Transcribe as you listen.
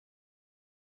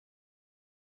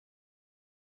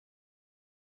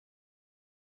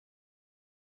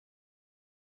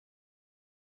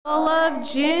Full of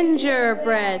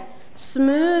gingerbread,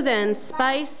 smooth and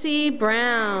spicy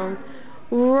brown.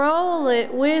 Roll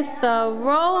it with a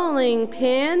rolling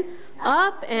pin,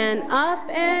 up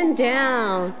and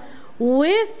down.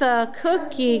 With a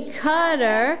cookie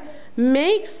cutter,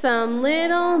 make some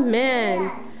little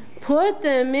men. Put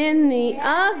them in the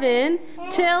oven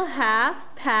till 1/2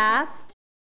 past.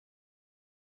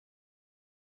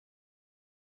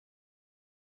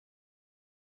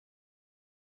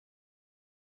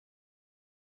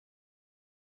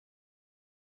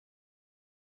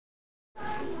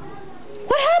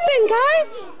 What happened, guys?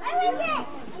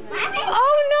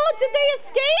 Oh no, did they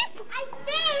escape? I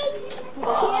think.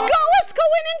 Let's go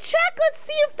in and check. Let's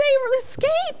see if they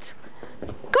escaped.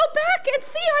 Go back and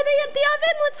see. Are they at the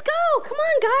oven? Let's go. Come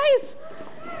on, guys.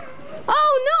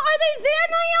 Oh no, are they there,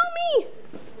 Naomi?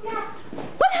 No.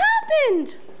 What happened?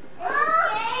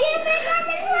 You forgot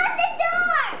to close the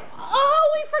door. Oh,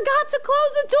 we forgot to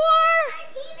close the door.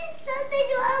 I even closed the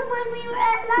door when we were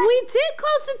at lunch. We did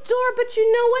close the door, but you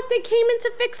know what? They came in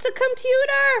to fix the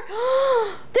computer.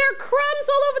 There are crumbs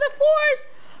all over the floors.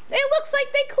 It looks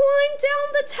like they climbed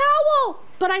down the towel.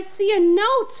 But I see a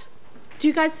note. Do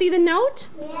you guys see the note?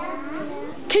 Yeah.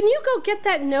 Can you go get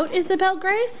that note, Isabel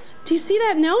Grace? Do you see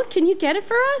that note? Can you get it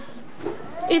for us?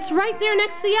 It's right there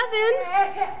next to the oven.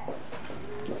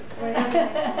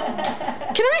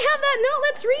 Can I have that note?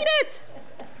 Let's read it.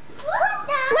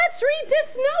 Let's read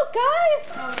this note, guys.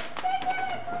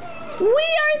 We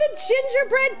are the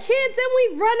Gingerbread Kids, and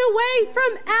we've run away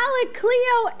from Alec,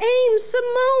 Cleo, Ames,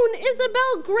 Simone,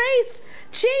 Isabel, Grace,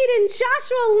 Jaden,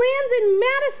 Joshua, Landon,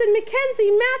 Madison,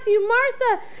 Mackenzie, Matthew,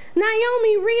 Martha,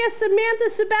 Naomi, Rhea, Samantha,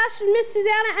 Sebastian, Miss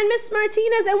Susanna, and Miss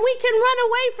Martinez, and we can run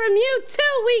away from you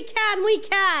too. We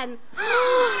can.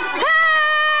 Hey!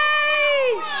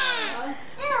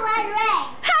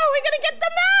 How are we gonna get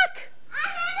them back?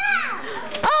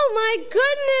 Oh my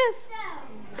goodness!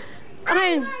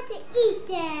 I want to eat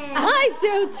them. I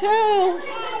do too.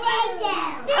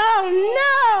 Oh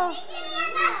no!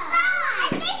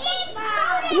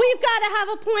 We've got to have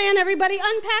a plan, everybody.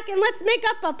 Unpack and let's make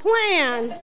up a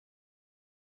plan.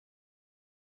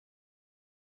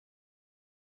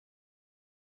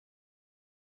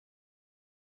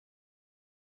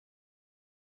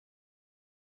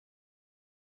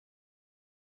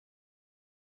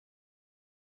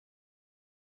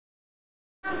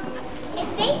 If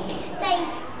they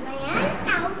ran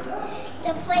out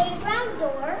the playground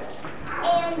door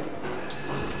and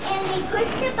they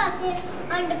push the button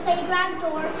on the playground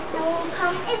door, it will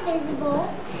become invisible.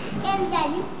 And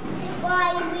then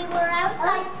while we were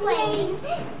outside playing,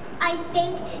 I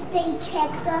think they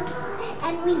checked us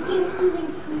and we didn't even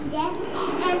see them.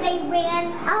 And they ran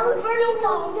over the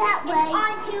wall that way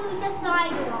onto the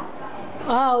sidewalk.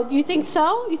 Oh, do you think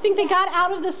so? You think they got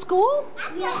out of the school?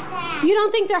 Yes. You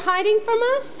don't think they're hiding from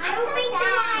us? I don't think they're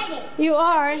hiding. You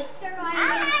are.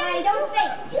 I don't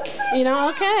think. You know,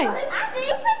 okay. I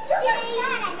think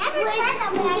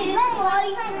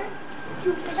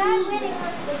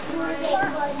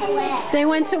They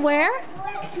went to where?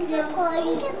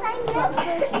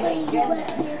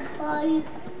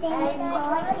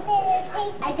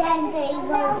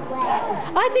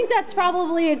 I think that's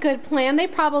probably a good plan. They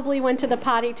probably went to the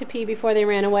potty to pee before they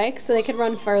ran away so they could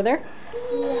run further.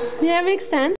 Yeah, makes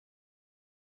sense.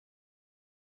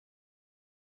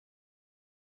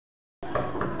 Okay,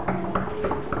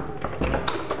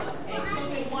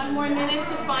 1 more minute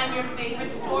to find your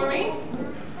favorite story.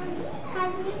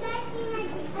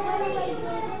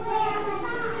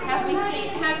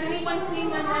 Has anyone seen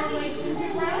the runaway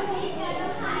gingerbread?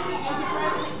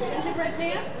 Gingerbread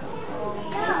dance?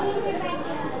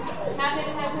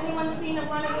 Has anyone seen a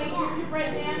runaway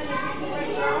gingerbread man and a gingerbread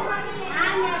girl? I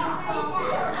never saw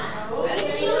Has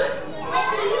anyone?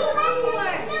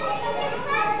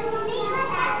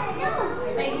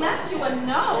 They left you a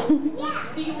note?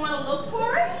 Yeah. Do you want to look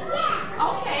for it?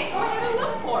 Yeah. Okay, go ahead and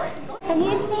look for it. Have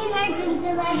you seen our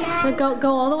gingerbread man?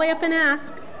 Go all the way up and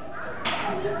ask.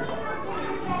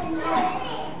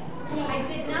 I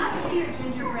did not hear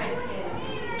Gingerbread Kid.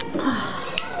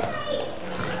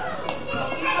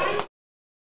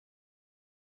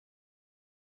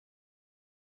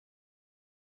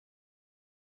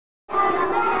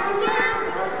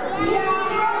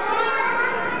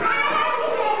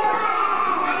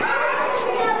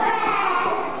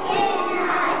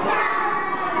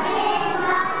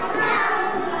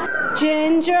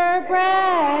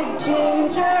 Gingerbread,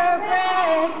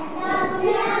 gingerbread.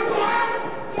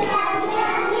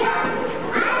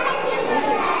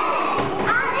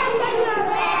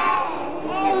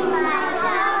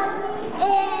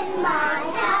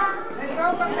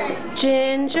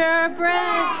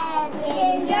 Gingerbread.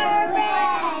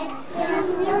 Gingerbread.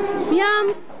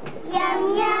 Yum. Yum,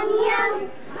 yum, yum.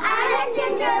 I like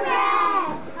gingerbread.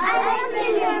 I like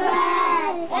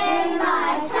gingerbread. In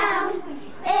my town.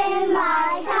 In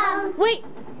my town. Wait,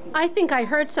 I think I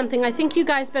heard something. I think you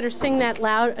guys better sing that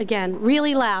loud again,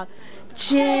 really loud.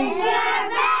 Gingerbread.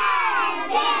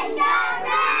 Gingerbread.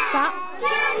 Stop.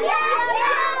 Yum, yum,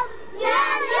 yum.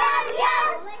 Yum, yum,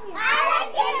 yum. I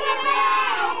like gingerbread.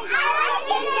 I like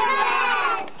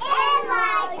gingerbread. In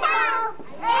my town.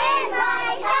 In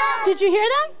my town. Did you hear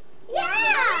them? Yeah.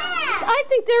 I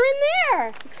think they're in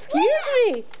there. Excuse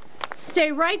me.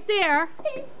 Stay right there.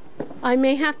 I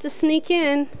may have to sneak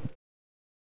in.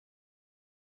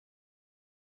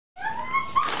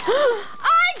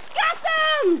 I got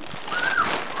them!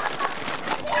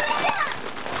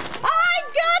 I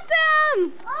got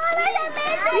them! All of them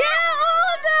is Yeah, all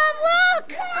of them! Look!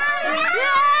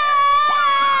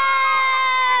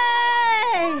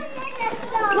 Yay!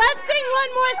 Let's sing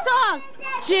one more song.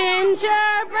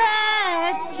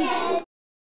 Gingerbread. Jump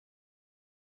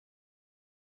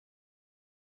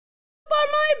on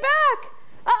my back.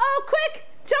 Uh-oh, quick.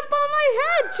 Jump on my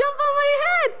head. Jump on my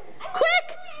head. Quick.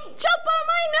 Jump on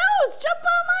my nose. Jump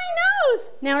on my nose.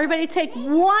 Now everybody take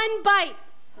one bite.